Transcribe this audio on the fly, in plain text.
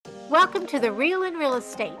Welcome to The Real in Real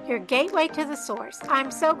Estate, your gateway to the source. I'm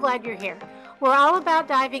so glad you're here. We're all about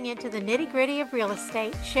diving into the nitty-gritty of real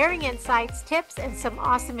estate, sharing insights, tips, and some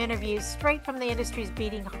awesome interviews straight from the industry's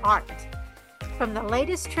beating heart. From the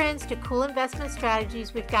latest trends to cool investment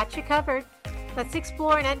strategies, we've got you covered. Let's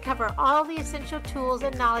explore and uncover all the essential tools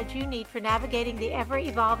and knowledge you need for navigating the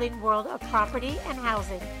ever-evolving world of property and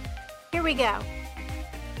housing. Here we go.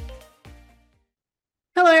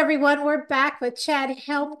 Hello, everyone. We're back with Chad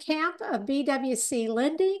Helmcamp of BWC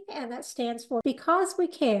Lending, and that stands for Because We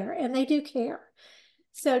Care, and they do care.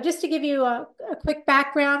 So just to give you a quick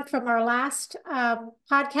background from our last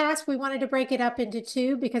podcast, we wanted to break it up into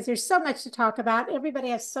two because there's so much to talk about. Everybody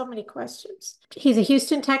has so many questions. He's a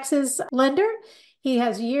Houston, Texas lender. He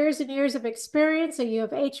has years and years of experience, a U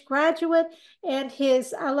of H graduate, and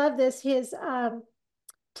I love this, his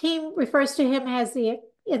team refers to him as the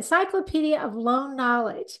encyclopedia of loan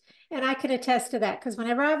knowledge. And I can attest to that because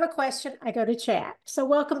whenever I have a question, I go to Chad. So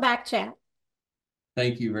welcome back, Chad.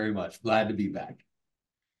 Thank you very much. Glad to be back.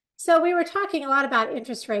 So we were talking a lot about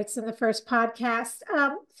interest rates in the first podcast.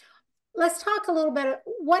 Let's talk a little bit.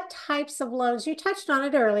 What types of loans? You touched on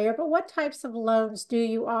it earlier, but what types of loans do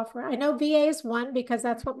you offer? I know VA is one because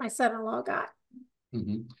that's what my son-in-law got.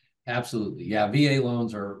 Mm-hmm. Absolutely. Yeah, VA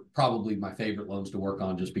loans are probably my favorite loans to work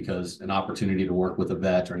on just because an opportunity to work with a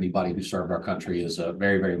vet or anybody who served our country is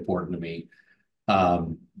very, very important to me.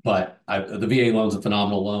 But the VA loan is a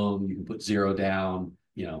phenomenal loan. You can put zero down.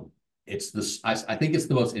 You know, it's this. I think it's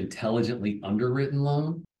the most intelligently underwritten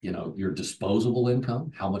loan. You know, your disposable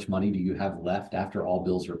income. How much money do you have left after all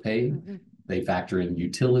bills are paid? Mm-hmm. They factor in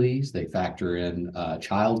utilities. They factor in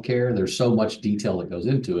childcare. There's so much detail that goes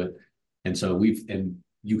into it, and so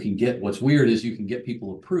you can get, what's weird is you can get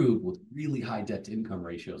people approved with really high debt to income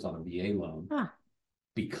ratios on a VA loan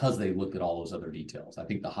because they looked at all those other details. I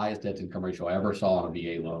think the highest debt to income ratio I ever saw on a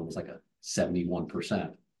VA loan was like a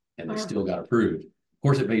 71%, and they still got approved. Of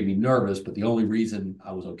course, it made me nervous, but the only reason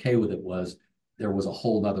I was okay with it was there was a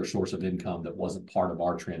whole other source of income that wasn't part of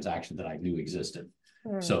our transaction that I knew existed.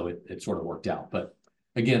 So it sort of worked out. But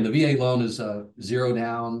again, the VA loan is zero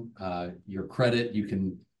down. Your credit, you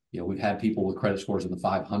can, we've had people with credit scores in the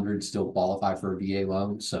 500 still qualify for a VA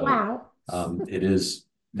loan. So wow. It is,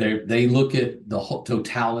 they look at the whole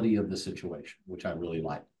totality of the situation, which I really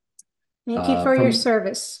like. Thank you for your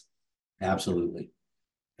service. Absolutely.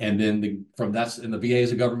 And then and the VA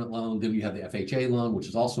is a government loan. Then you have the FHA loan, which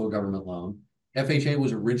is also a government loan. FHA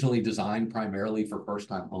was originally designed primarily for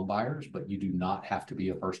first-time home buyers, but you do not have to be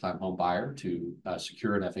a first-time home buyer to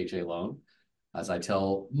secure an FHA loan. As I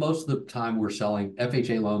tell, most of the time we're selling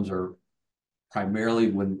FHA loans are primarily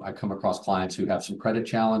when I come across clients who have some credit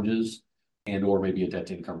challenges and or maybe a debt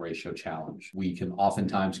to income ratio challenge. We can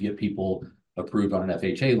oftentimes get people approved on an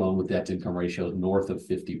FHA loan with debt to income ratios north of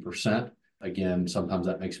 50%. Again, sometimes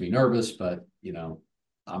that makes me nervous, but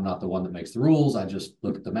I'm not the one that makes the rules. I just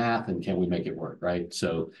look at the math and can we make it work, right?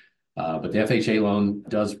 So, but the FHA loan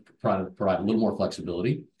does provide a little more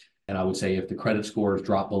flexibility. And I would say if the credit scores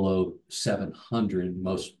drop below 700,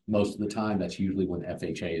 most of the time, that's usually when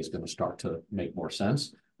FHA is going to start to make more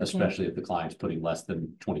sense, especially if the client's putting less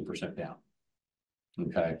than 20% down.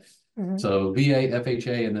 Okay. Mm-hmm. So VA,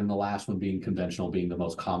 FHA, and then the last one being conventional, being the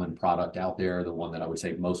most common product out there, the one that I would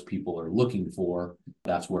say most people are looking for.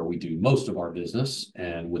 That's where we do most of our business.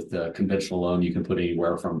 And with the conventional loan, you can put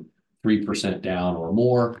anywhere from 3% down or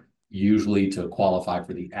more, usually to qualify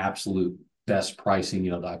for the absolute best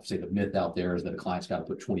pricing. I'd say the myth out there is that a client's got to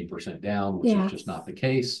put 20% down, which is just not the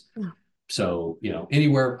case. No. So,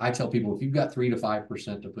 anywhere I tell people, if you've got 3 to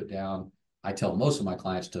 5% to put down, I tell most of my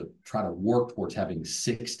clients to try to work towards having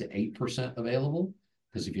 6 to 8% available.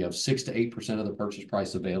 Because if you have 6 to 8% of the purchase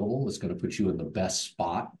price available, it's going to put you in the best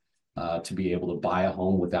spot to be able to buy a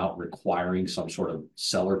home without requiring some sort of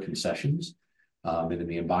seller concessions. And in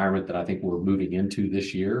the environment that I think we're moving into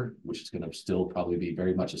this year, which is going to still probably be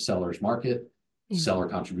very much a seller's market, seller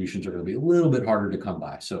contributions are going to be a little bit harder to come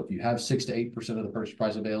by. So if you have 6 to 8% of the purchase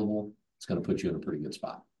price available, it's going to put you in a pretty good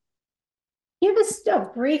spot. Give us a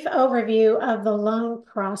brief overview of the loan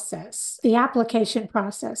process, the application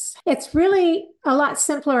process. It's really a lot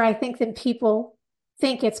simpler, I think, than people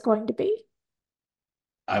think it's going to be.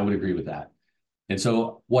 I would agree with that. And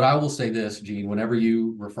so what I will say this, Gene, whenever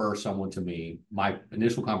you refer someone to me, my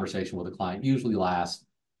initial conversation with a client usually lasts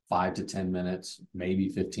 5 to 10 minutes, maybe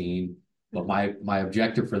 15. But my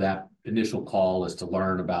objective for that initial call is to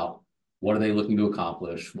learn about what are they looking to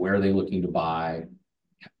accomplish? Where are they looking to buy?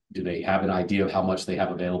 Do they have an idea of how much they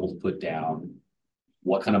have available to put down?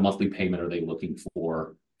 What kind of monthly payment are they looking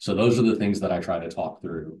for? So those are the things that I try to talk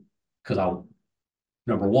through because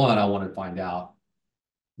number one, I want to find out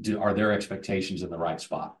are their expectations in the right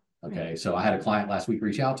spot? Okay. So I had a client last week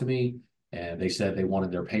reach out to me and they said they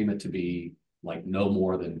wanted their payment to be like no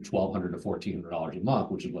more than $1,200 to $1,400 a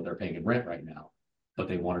month, which is what they're paying in rent right now. But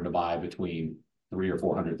they wanted to buy between $300,000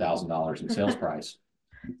 or $400,000 in sales price.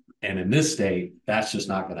 And in this state, that's just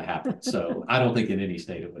not going to happen. So I don't think in any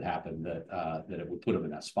state it would happen that it would put them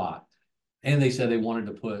in that spot. And they said they wanted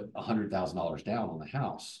to put $100,000 down on the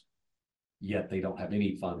house, yet they don't have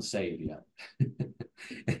any funds saved yet.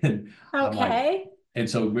 And I'm like, and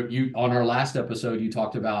so you on our last episode, you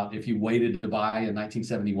talked about if you waited to buy in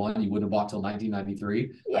 1971, you wouldn't have bought till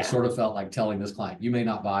 1993. Yeah. I sort of felt like telling this client, you may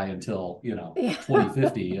not buy until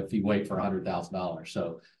 2050 if you wait for $100,000.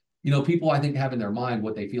 So, people I think have in their mind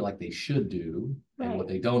what they feel like they should do, and what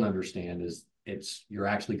they don't understand is you're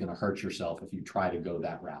actually going to hurt yourself if you try to go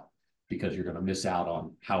that route, because you're going to miss out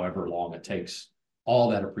on however long it takes. All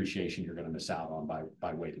that appreciation you're going to miss out on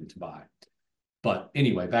by waiting to buy. But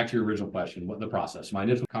anyway, back to your original question, what the process. My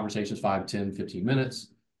initial conversation is 5, 10, 15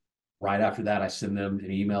 minutes. Right after that, I send them an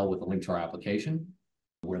email with a link to our application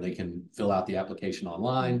where they can fill out the application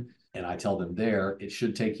online. And I tell them there, it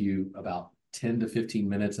should take you about 10 to 15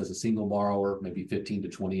 minutes as a single borrower, maybe 15 to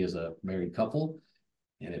 20 as a married couple.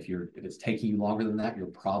 And if it's taking you longer than that, you're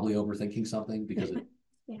probably overthinking something, because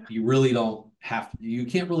you really you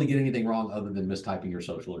can't really get anything wrong other than mistyping your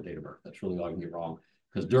social or date of birth. That's really all you can get wrong.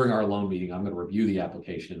 Because during our loan meeting, I'm going to review the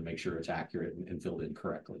application and make sure it's accurate and filled in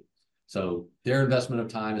correctly. So their investment of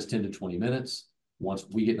time is 10 to 20 minutes. Once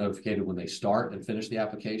we get notified when they start and finish the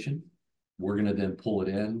application, we're going to then pull it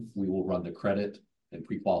in. We will run the credit and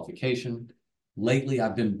pre-qualification. Lately,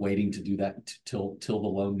 I've been waiting to do that till the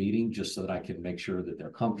loan meeting, just so that I can make sure that they're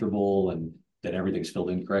comfortable and that everything's filled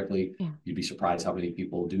in correctly. Yeah. You'd be surprised how many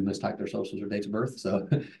people do mistype their socials or dates of birth. So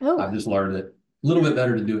I've just learned that a little bit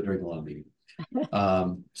better to do it during the loan meeting.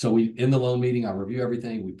 So in the loan meeting, I review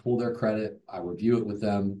everything. We pull their credit. I review it with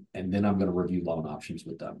them. And then I'm going to review loan options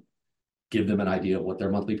with them. Give them an idea of what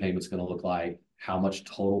their monthly payment's going to look like, how much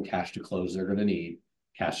total cash to close they're going to need.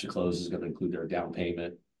 Cash to close is going to include their down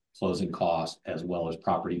payment, closing costs, as well as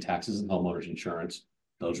property taxes and homeowners insurance.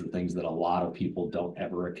 Those are things that a lot of people don't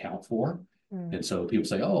ever account for. And so people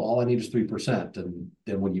say, oh, all I need is 3%. And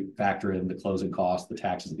then when you factor in the closing costs, the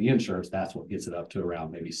taxes, and the insurance, that's what gets it up to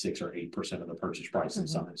around maybe 6 or 8% of the purchase price in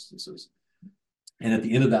some instances. And at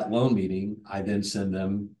the end of that loan meeting, I then send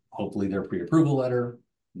them hopefully their pre-approval letter,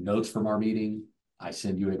 notes from our meeting. I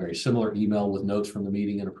send you a very similar email with notes from the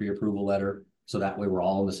meeting and a pre-approval letter. So that way we're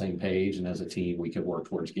all on the same page. And as a team, we can work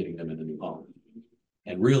towards getting them in a new home.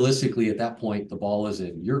 And realistically, at that point, the ball is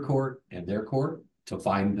in your court and their court to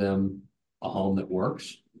find them a home that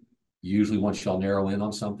works. Usually once y'all narrow in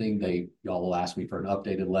on something, y'all will ask me for an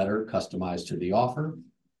updated letter customized to the offer.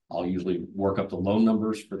 I'll usually work up the loan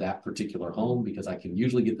numbers for that particular home, because I can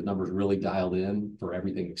usually get the numbers really dialed in for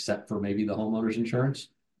everything except for maybe the homeowner's insurance.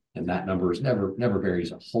 And that number is never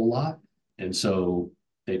varies a whole lot. And so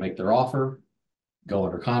they make their offer, go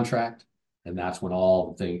under contract, and that's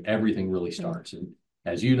when everything really starts. And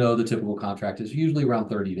as you know, the typical contract is usually around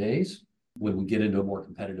 30 days. When we get into a more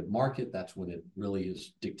competitive market, that's when it really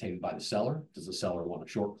is dictated by the seller. Does the seller want a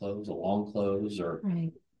short close, a long close, or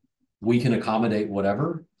we can accommodate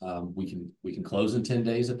whatever. We can close in 10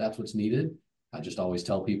 days if that's what's needed. I just always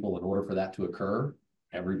tell people, in order for that to occur,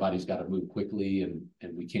 everybody's got to move quickly, and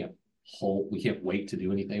we can't wait to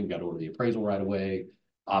do anything. We got to order the appraisal right away,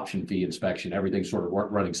 option fee, inspection, everything's sort of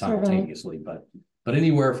running simultaneously. But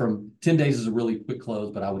anywhere from 10 days is a really quick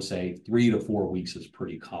close, but I would say 3 to 4 weeks is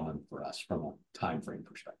pretty common for us from a time frame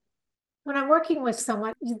perspective. When I'm working with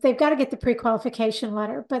someone, they've got to get the pre-qualification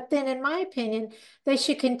letter. But then in my opinion, they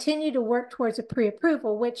should continue to work towards a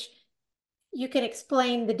pre-approval, which you can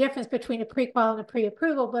explain the difference between a pre-qual and a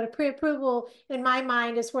pre-approval. But a pre-approval, in my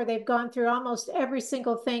mind, is where they've gone through almost every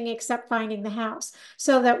single thing except finding the house.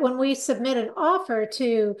 So that when we submit an offer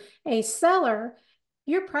to a seller,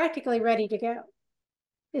 you're practically ready to go.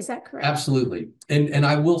 Is that correct? Absolutely. And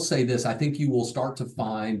I will say this, I think you will start to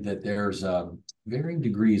find that there's varying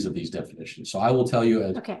degrees of these definitions. So I will tell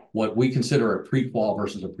you what we consider a pre-qual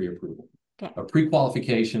versus a pre-approval. A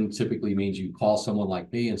pre-qualification typically means you call someone like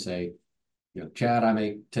me and say, Chad, I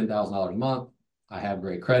make $10,000 a month. I have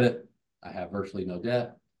great credit. I have virtually no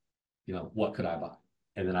debt. What could I buy?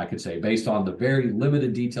 And then I could say, based on the very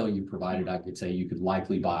limited detail you provided, I could say you could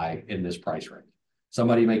likely buy in this price range.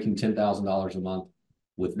 Somebody making $10,000 a month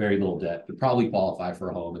with very little debt could probably qualify for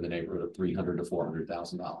a home in the neighborhood of $300,000 to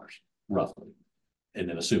 $400,000, roughly. And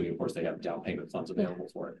then assuming, of course, they have down payment funds available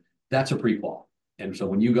for it. That's a pre-qual. And so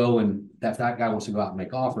when you go and that guy wants to go out and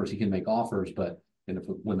make offers, he can make offers. But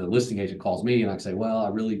when the listing agent calls me and I say, well,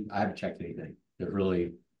 I haven't checked anything. There's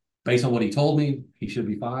really based on what he told me, he should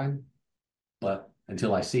be fine. But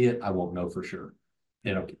until I see it, I won't know for sure.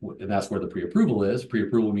 And that's where the pre-approval is.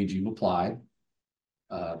 Pre-approval means you've applied.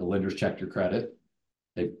 The lenders checked your credit.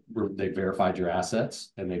 They verified your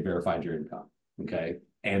assets and they verified your income. Okay.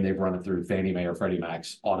 And they've run it through Fannie Mae or Freddie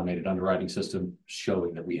Mac's automated underwriting system,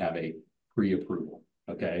 showing that we have a pre-approval.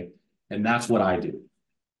 Okay. And that's what I do.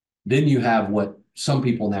 Then you have what some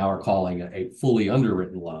people now are calling a fully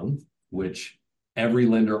underwritten loan, which every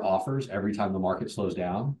lender offers every time the market slows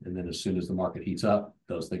down. And then as soon as the market heats up,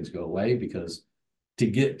 those things go away, because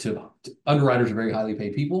underwriters are very highly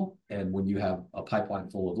paid people. And when you have a pipeline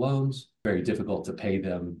full of loans, very difficult to pay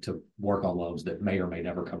them to work on loans that may or may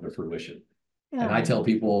never come to fruition. Yeah. And I tell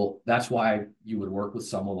people that's why you would work with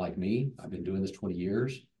someone like me. I've been doing this 20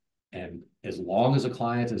 years. And as long as a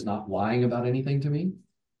client is not lying about anything to me,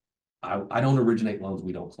 I don't originate loans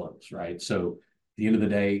we don't close, right? So at the end of the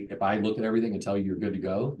day, if I look at everything and tell you you're good to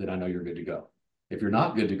go, then I know you're good to go. If you're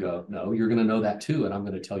not good to go, no, you're going to know that too. And I'm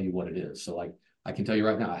going to tell you what it is. So like, I can tell you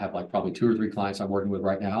right now, I have like probably 2 or 3 clients I'm working with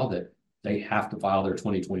right now that they have to file their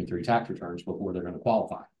 2023 tax returns before they're going to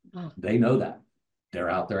qualify. Oh. They know that. They're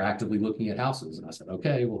out there actively looking at houses. And I said,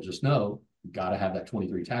 okay, well, just know you've got to have that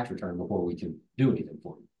 23 tax return before we can do anything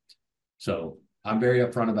for you. So I'm very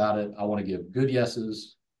upfront about it. I want to give good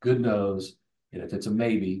yeses, good no's. And if it's a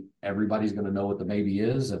maybe, everybody's going to know what the maybe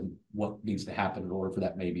is and what needs to happen in order for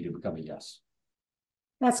that maybe to become a yes.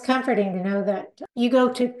 That's comforting to know that you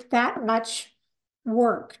go to that much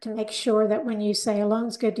work to make sure that when you say a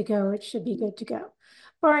loan's good to go, it should be good to go,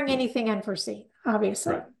 barring anything unforeseen,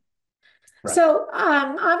 obviously. Right. Right. So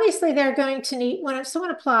obviously they're going to need, when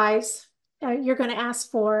someone applies, you're going to ask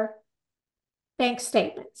for bank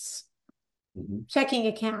statements, checking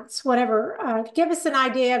accounts, whatever. Give us an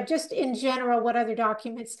idea of just in general what other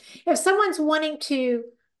documents. If someone's wanting to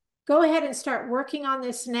go ahead and start working on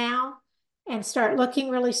this now and start looking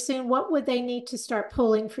really soon, what would they need to start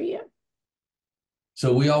pulling for you?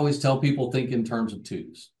 So we always tell people think in terms of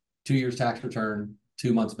 2s. 2 years tax return,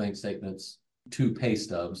 2 months bank statements, 2 pay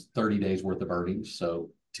stubs, 30 days worth of earnings. So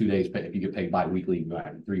 2 days pay, if you get paid bi-weekly, you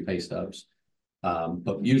have 3 pay stubs.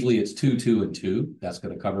 But usually it's 2, 2, and 2. That's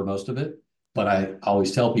going to cover most of it. But I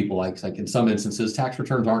always tell people, like in some instances, tax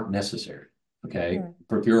returns aren't necessary. Okay.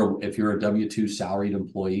 If you're a W-2 salaried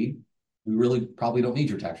employee, we really probably don't need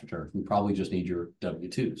your tax returns. We probably just need your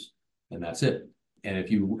W-2s, and that's it. And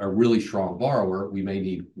if you are a really strong borrower, we may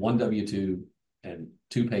need 1 W-2 and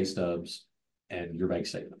 2 pay stubs and your bank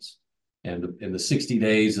statements. And in the 60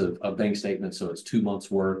 days of bank statements, so it's 2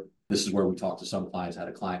 months worth. This is where we talked to some clients. I had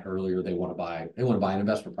a client earlier, they want to buy an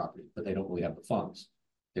investment property, but they don't really have the funds.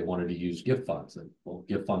 They wanted to use gift funds, and well,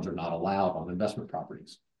 gift funds are not allowed on investment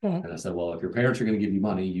properties. And I said, well, if your parents are going to give you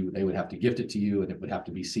money, they would have to gift it to you, and it would have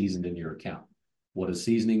to be seasoned in your account. What does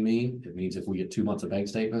seasoning mean? It means if we get 2 months of bank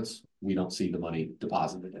statements, we don't see the money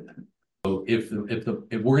deposited in there. So if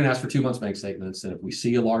we're going to ask for 2 months bank statements, and if we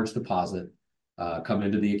see a large deposit come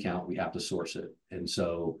into the account, we have to source it. And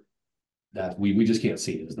so that we just can't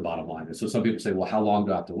see it is the bottom line. And so some people say, well, how long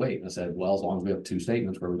do I have to wait? And I said, well, as long as we have 2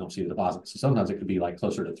 statements where we don't see the deposit. So sometimes it could be like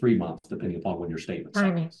closer to 3 months, depending upon when your statements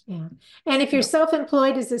are. Yeah. And if you're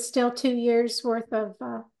self-employed, is it still 2 years worth of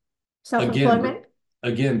self-employment?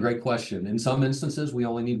 Again, great question. In some instances, we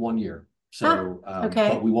only need 1 year. So,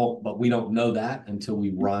 okay. But we don't know that until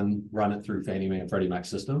we run it through Fannie Mae and Freddie Mac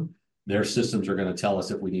system. Their systems are going to tell us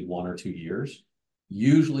if we need 1 or 2 years.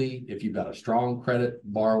 Usually, if you've got a strong credit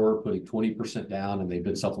borrower putting 20% down and they've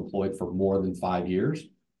been self-employed for more than 5 years,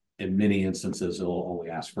 in many instances, they'll only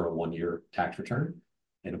ask for a 1-year tax return.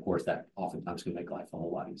 And of course, that oftentimes can make life a whole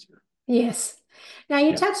lot easier. Yes. Now,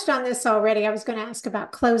 you touched on this already. I was going to ask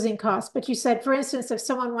about closing costs, but you said, for instance, if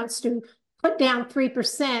someone wants to put down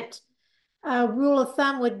 3%, a rule of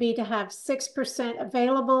thumb would be to have 6%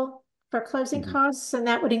 available for closing costs, and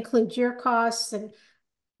that would include your costs and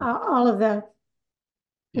all of the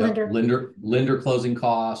lender closing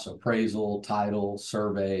costs, appraisal, title,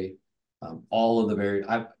 survey, all of the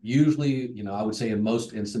I would say in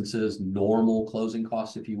most instances, normal closing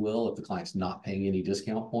costs, if you will, if the client's not paying any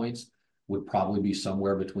discount points, would probably be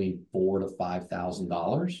somewhere between $4,000 to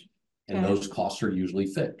 $5,000. And those costs are usually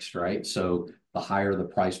fixed, right? So the higher the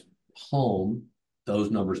price home, those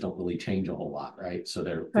numbers don't really change a whole lot, right? So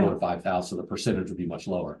they're 4,000 to 5,000, so the percentage would be much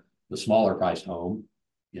lower. The smaller priced home,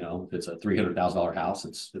 if it's a $300,000 house,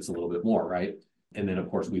 it's a little bit more, right? And then, of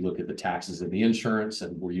course, we look at the taxes and the insurance,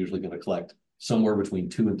 and we're usually going to collect somewhere between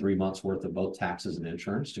 2 and 3 months worth of both taxes and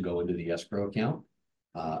insurance to go into the escrow account,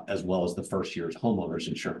 as well as the first year's homeowner's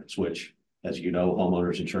insurance, which, as you know,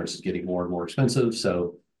 homeowner's insurance is getting more and more expensive.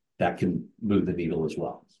 So that can move the needle as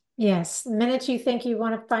well. Yes. The minute you think you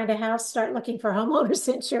want to find a house, start looking for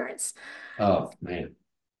homeowners insurance. Oh man.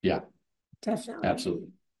 Yeah, Definitely. absolutely.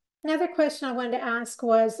 Another question I wanted to ask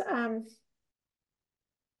was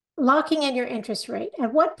locking in your interest rate.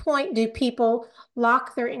 At what point do people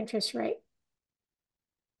lock their interest rate?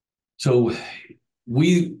 So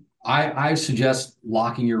I suggest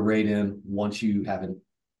locking your rate in once you have an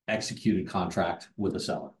executed contract with a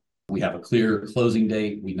seller. We have a clear closing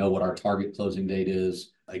date. We know what our target closing date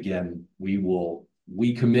is. Again,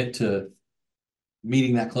 we commit to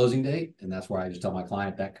meeting that closing date. And that's where I just tell my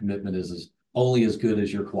client that commitment is only as good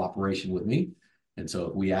as your cooperation with me. And so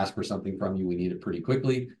if we ask for something from you, we need it pretty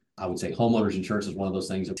quickly. I would say homeowners insurance is one of those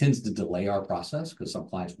things that tends to delay our process because some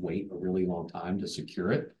clients wait a really long time to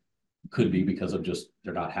secure it. Could be because of just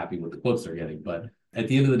they're not happy with the quotes they're getting. But at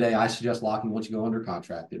the end of the day, I suggest locking once you go under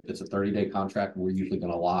contract. If it's a 30-day contract, we're usually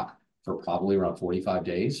going to lock for probably around 45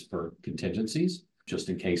 days for contingencies, just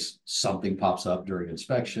in case something pops up during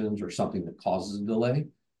inspections or something that causes a delay.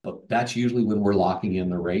 But that's usually when we're locking in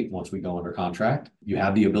the rate once we go under contract. You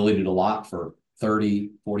have the ability to lock for 30,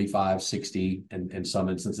 45, 60, and in some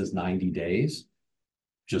instances, 90 days.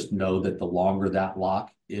 Just know that the longer that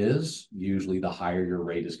lock is, usually the higher your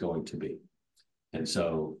rate is going to be. And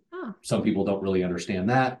so Oh, some people don't really understand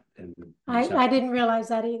that. And I didn't realize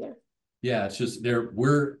that either. yeah, it's just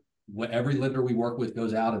every lender we work with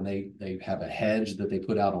goes out and they have a hedge that they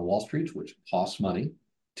put out on Wall Street, which costs money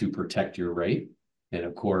to protect your rate. And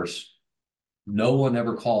of course, no one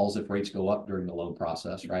ever calls if rates go up during the loan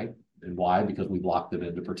process, right? And why? Because we've locked them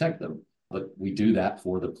in to protect them. But we do that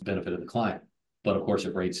for the benefit of the client. But of course,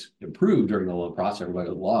 if rates improve during the loan process, everybody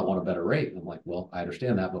goes, well, I want a better rate. And I'm like, well, I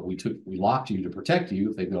understand that, but we locked you to protect you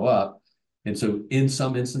if they go up. And so in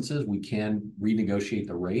some instances, we can renegotiate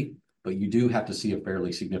the rate, but you do have to see a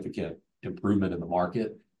fairly significant improvement in the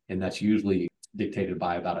market. And that's usually dictated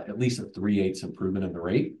by about at least a 3/8 improvement in the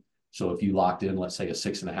rate. So if you locked in, let's say a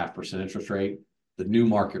 6.5% interest rate, the new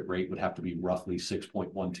market rate would have to be roughly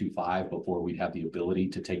 6.125 before we'd have the ability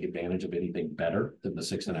to take advantage of anything better than the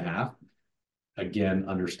 6.5. Again,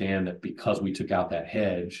 understand that because we took out that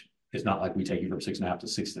hedge, it's not like we take you from 6.5 to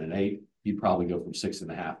 6.125. You'd probably go from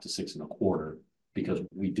 6.5 to 6.25 because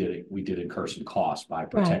we did incur some costs by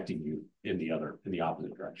Right. protecting you in the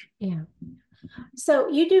opposite direction. Yeah. So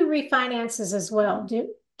you do refinances as well,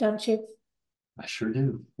 don't you? I sure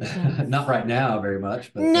do. Yeah. Not right now very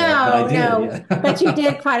much, but I No, did. no, but you Yeah.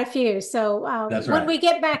 did quite a few. So That's when right. we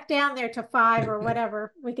get back down there to five or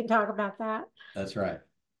whatever, we can talk about that. That's right.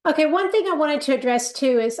 Okay, one thing I wanted to address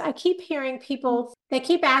too is I keep hearing people, they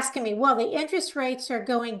keep asking me, well, the interest rates are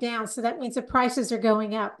going down, so that means the prices are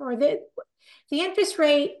going up, or the interest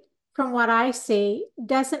rate, from what I see,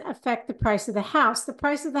 doesn't affect the price of the house. The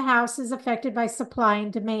price of the house is affected by supply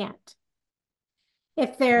and demand.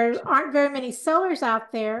 If there aren't very many sellers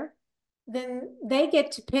out there, then they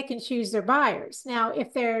get to pick and choose their buyers. Now,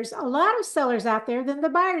 if there's a lot of sellers out there, then the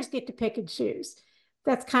buyers get to pick and choose.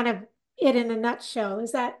 That's kind of it in a nutshell.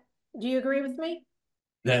 Do you agree with me?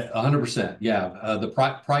 That 100%. Yeah. The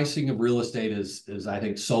pricing of real estate is, I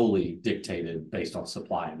think, solely dictated based on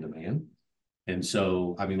supply and demand. And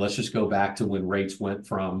so, I mean, let's just go back to when rates went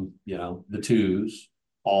from, the twos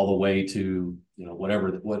all the way to, what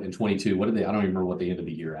in 22, what did they, I don't even remember what they ended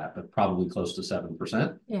the year at, but probably close to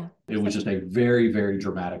 7%. Yeah. It was just a very, very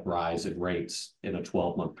dramatic rise in rates in a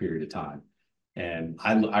 12-month period of time. And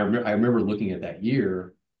I remember looking at that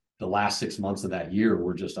year, the last 6 months of that year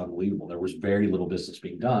were just unbelievable. There was very little business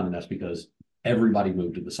being done, and that's because everybody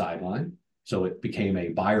moved to the sideline. So it became a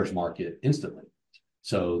buyer's market instantly.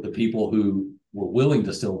 So the people who were willing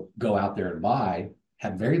to still go out there and buy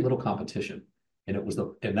had very little competition. And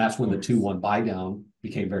that's when the 2-1 buy down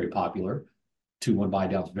became very popular. 2-1 buy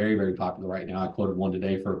down is very, very popular right now. I quoted one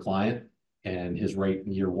today for a client, and his rate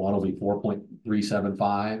in year one will be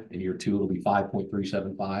 4.375, in year two it'll be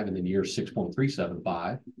 5.375, and then year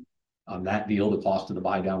 6.375. On that deal, the cost of the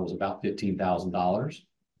buy down was about $15,000.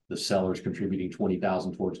 The seller's contributing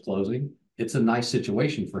 20,000 towards closing. It's a nice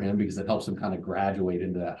situation for him because it helps him kind of graduate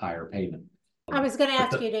into that higher payment. I was going to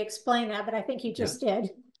But ask you to explain that, but I think you yeah, just did.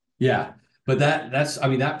 yeah. But I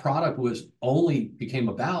mean, that product was only became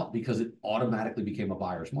about because it automatically became a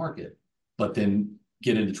buyer's market. But then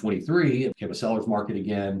get into 23, it became a seller's market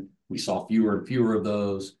again. We saw fewer and fewer of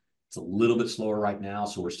those. It's a little bit slower right now,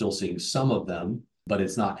 so we're still seeing some of them, but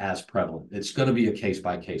it's not as prevalent. It's going to be a case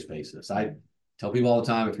by case basis. I tell people all the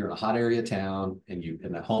time, if you're in a hot area town and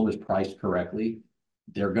the home is priced correctly,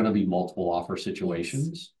 there are going to be multiple offer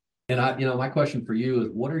situations. Yes. And my question for you is,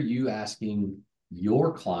 what are you asking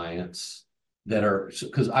your clients that are,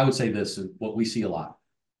 because I would say this is what we see a lot.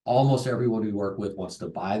 almost everyone we work with wants to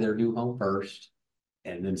buy their new home first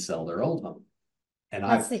and then sell their old home. And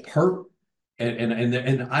That's I've the heard,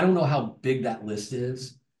 and I don't know how big that list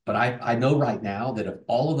is, but I know right now that if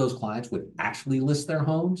all of those clients would actually list their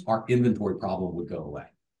homes, our inventory problem would go away.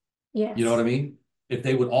 You know what yes. I mean? If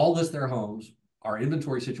they would all list their homes, our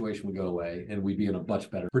inventory situation would go away and we'd be in a much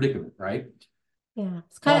better predicament, right? Yeah.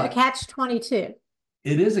 It's kind of a But catch 22.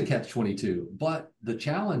 it is a catch 22. But the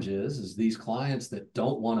challenge is these clients that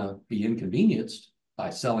don't want to be inconvenienced by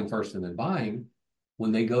selling first and then buying,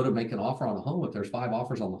 when they go to make an offer on a home, if there's 5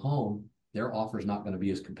 offers on the home, their offer is not going to be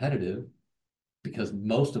as competitive because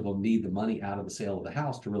most of them need the money out of the sale of the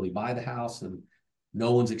house to really buy the house, and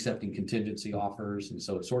no one's accepting contingency offers. And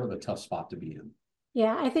so it's sort of a tough spot to be in.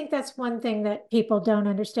 Yeah, I think that's one thing that people don't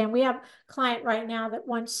understand. We have a client right now that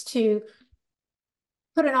wants to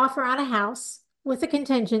put an offer on a house with a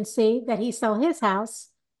contingency that he sell his house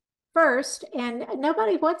first, and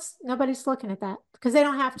nobody's looking at that because they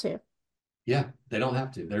don't have to. Yeah, they don't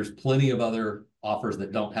have to. There's plenty of other offers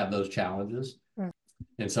that don't have those challenges. Mm.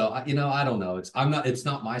 And so, I don't know. It's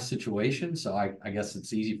not my situation. So I guess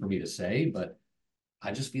it's easy for me to say, but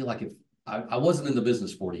I just feel like if I wasn't in the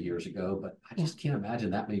business 40 years ago, but I Yeah. just can't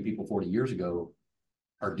imagine that many people 40 years ago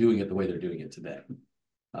are doing it the way they're doing it today.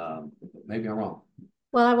 Maybe I'm wrong.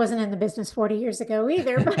 Well, I wasn't in the business 40 years ago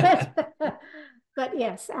either, but but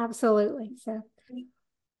yes, absolutely. So,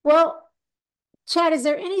 well, Chad, is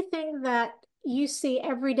there anything that you see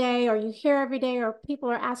every day or you hear every day or people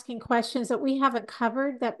are asking questions that we haven't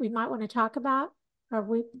covered that we might want to talk about? Or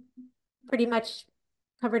we pretty much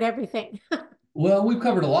covered everything? Well, we've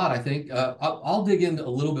covered a lot, I think. I'll dig into a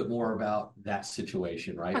little bit more about that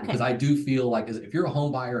situation, right? Because Okay. I do feel like if you're a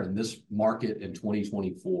home buyer in this market in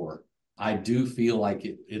 2024, I do feel like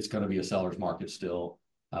it's going to be a seller's market still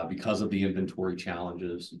because of the inventory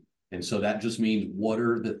challenges. And so that just means what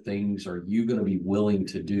are the things are you going to be willing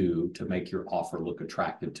to do to make your offer look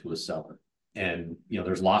attractive to a seller? And,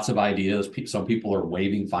 there's lots of ideas. Some people are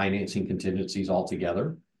waiving financing contingencies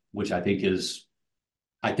altogether, which I think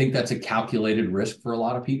that's a calculated risk for a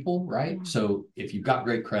lot of people, right? Yeah. So if you've got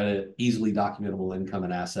great credit, easily documentable income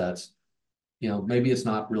and assets, maybe it's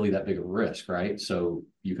not really that big of a risk, right? So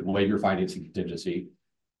you can waive your financing contingency,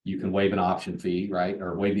 you can waive an option fee, right?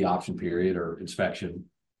 Or waive the option period or inspection,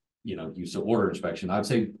 use the order inspection. I'd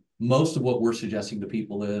say most of what we're suggesting to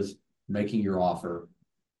people is making your offer,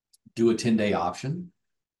 do a 10-day option.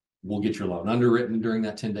 We'll get your loan underwritten during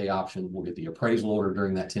that 10-day option. We'll get the appraisal order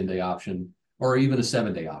during that 10-day option, or even a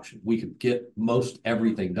 7-day option. We could get most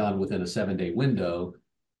everything done within a 7-day window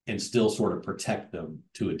and still sort of protect them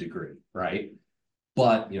to a degree, right?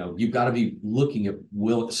 But you've got to be looking at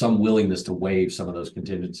some willingness to waive some of those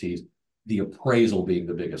contingencies. The appraisal being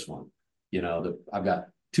the biggest one. I've got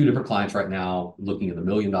 2 different clients right now looking at the $1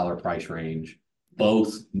 million price range,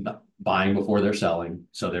 both buying before they're selling.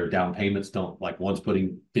 So their down payments don't, like, one's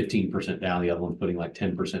putting 15% down, the other one's putting like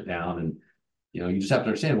 10% down. And, you just have to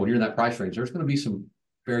understand when you're in that price range, there's going to be some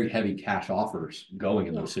very heavy cash offers going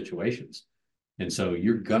in Yeah. those situations. And so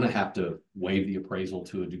you're going to have to waive the appraisal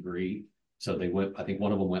to a degree. So I think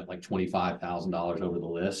one of them went like $25,000 over the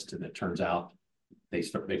list. And it turns out they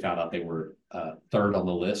found out they were third on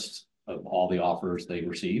the list of all the offers they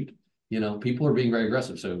received. People are being very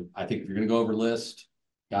aggressive. So I think if you're going to go over list,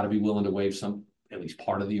 got to be willing to waive at least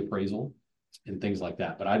part of the appraisal and things like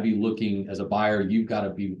that. But I'd be looking, as a buyer, you've got to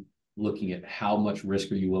be looking at how much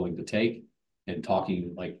risk are you willing to take, and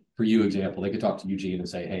talking, like, for you example, they could talk to Eugene and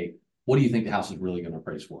say, hey, what do you think the house is really going to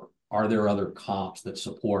appraise for? Are there other comps that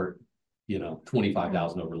support,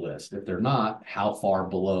 25,000 over list? If they're not, how far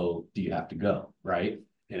below do you have to go, right?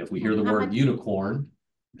 And if we hear the word unicorn,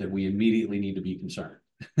 then we immediately need to be concerned.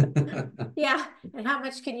 Yeah. And how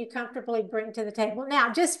much can you comfortably bring to the table?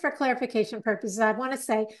 Now, just for clarification purposes, I want to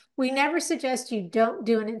say we never suggest you don't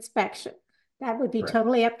do an inspection. That would be Correct.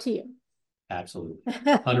 totally up to you. Absolutely.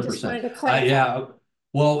 I just 100%. wanted to clarify. Yeah.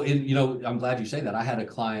 Well, I'm glad you say that. I had a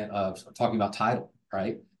client talking about title,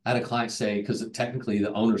 right? I had a client say, because technically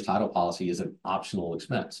the owner's title policy is an optional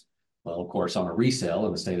expense. Well, of course, on a resale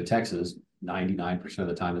in the state of Texas, 99% of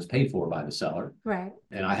the time is paid for by the seller. Right.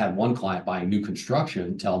 And I had one client buying new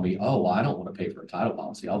construction tell me, oh, well, I don't want to pay for a title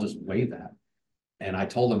policy. I'll just waive that. And I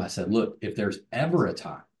told him, I said, look, if there's ever a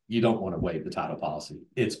time you don't want to waive the title policy,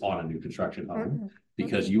 it's on a new construction home,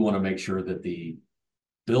 because you want to make sure that the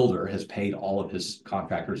builder has paid all of his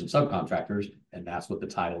contractors and subcontractors, and that's what the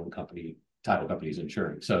title company is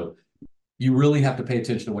insuring. So you really have to pay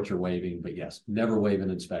attention to what you're waiving. But yes, never waive an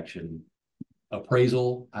inspection.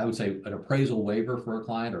 Appraisal, I would say an appraisal waiver for a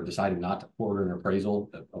client, or deciding not to order an appraisal.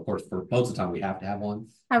 Of course, for most of the time we have to have one.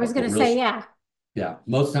 I was going to say, yeah. Yeah,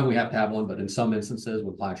 most of the time we have to have one, but in some instances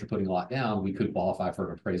when clients are putting a lot down, we could qualify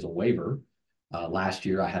for an appraisal waiver. Last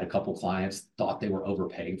year, I had a couple clients thought they were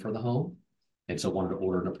overpaying for the home, and so wanted to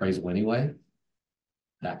order an appraisal anyway.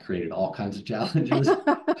 That created all kinds of challenges.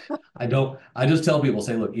 I just tell people,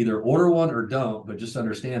 say, look, either order one or don't, but just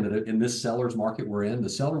understand that in this seller's market we're in, the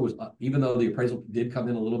seller was, even though the appraisal did come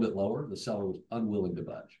in a little bit lower, the seller was unwilling to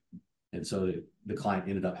budge. And so the client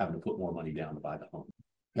ended up having to put more money down to buy the home.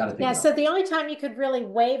 Got to think Yeah, about so the only time you could really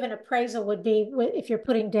waive an appraisal would be if you're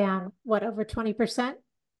putting down, what, over 20%?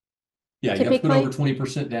 Yeah, you have to put over Typically?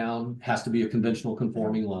 20% down, has to be a conventional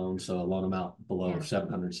conforming loan, so a loan amount below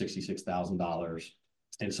 $766,000.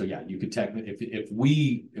 And so, yeah, you could technically, if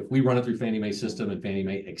we run it through Fannie Mae system and Fannie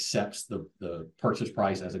Mae accepts the purchase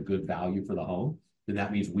price as a good value for the home, then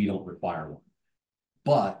that means we don't require one.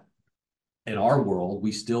 But in our world,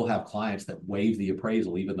 we still have clients that waive the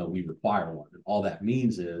appraisal even though we require one. And all that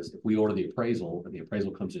means is if we order the appraisal and the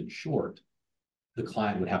appraisal comes in short, the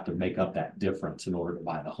client would have to make up that difference in order to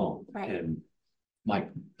buy the home. Right. And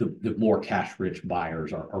the more cash rich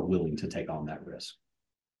buyers are willing to take on that risk.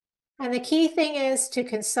 And the key thing is to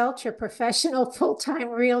consult your professional full-time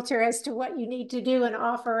realtor as to what you need to do and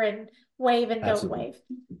offer and waive and don't waive.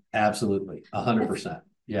 Absolutely. 100%.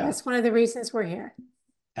 Yeah. That's one of the reasons we're here.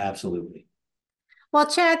 Absolutely. Well,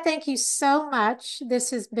 Chad, thank you so much. This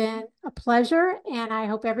has been a pleasure, and I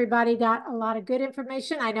hope everybody got a lot of good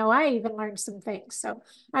information. I know I even learned some things, so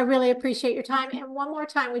I really appreciate your time. And one more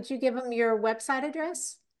time, would you give them your website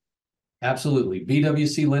address? Absolutely.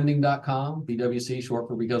 bwclending.com, BWC short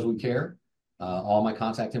for Because We Care. All my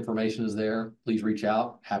contact information is there. Please reach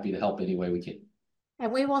out. Happy to help any way we can.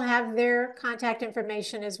 And we will have their contact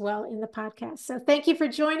information as well in the podcast. So thank you for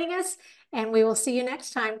joining us, and we will see you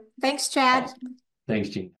next time. Thanks, Chad. Awesome. Thanks,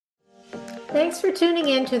 Jean. Thanks for tuning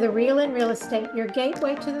in to The Real in Real Estate, your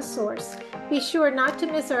gateway to the source. Be sure not to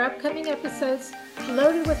miss our upcoming episodes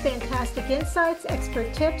loaded with fantastic insights,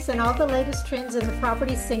 expert tips, and all the latest trends in the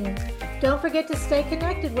property scene. Don't forget to stay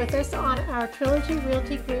connected with us on our Trilogy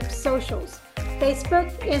Realty Group socials: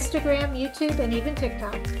 Facebook, Instagram, YouTube, and even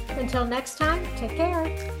TikTok. Until next time, take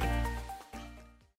care.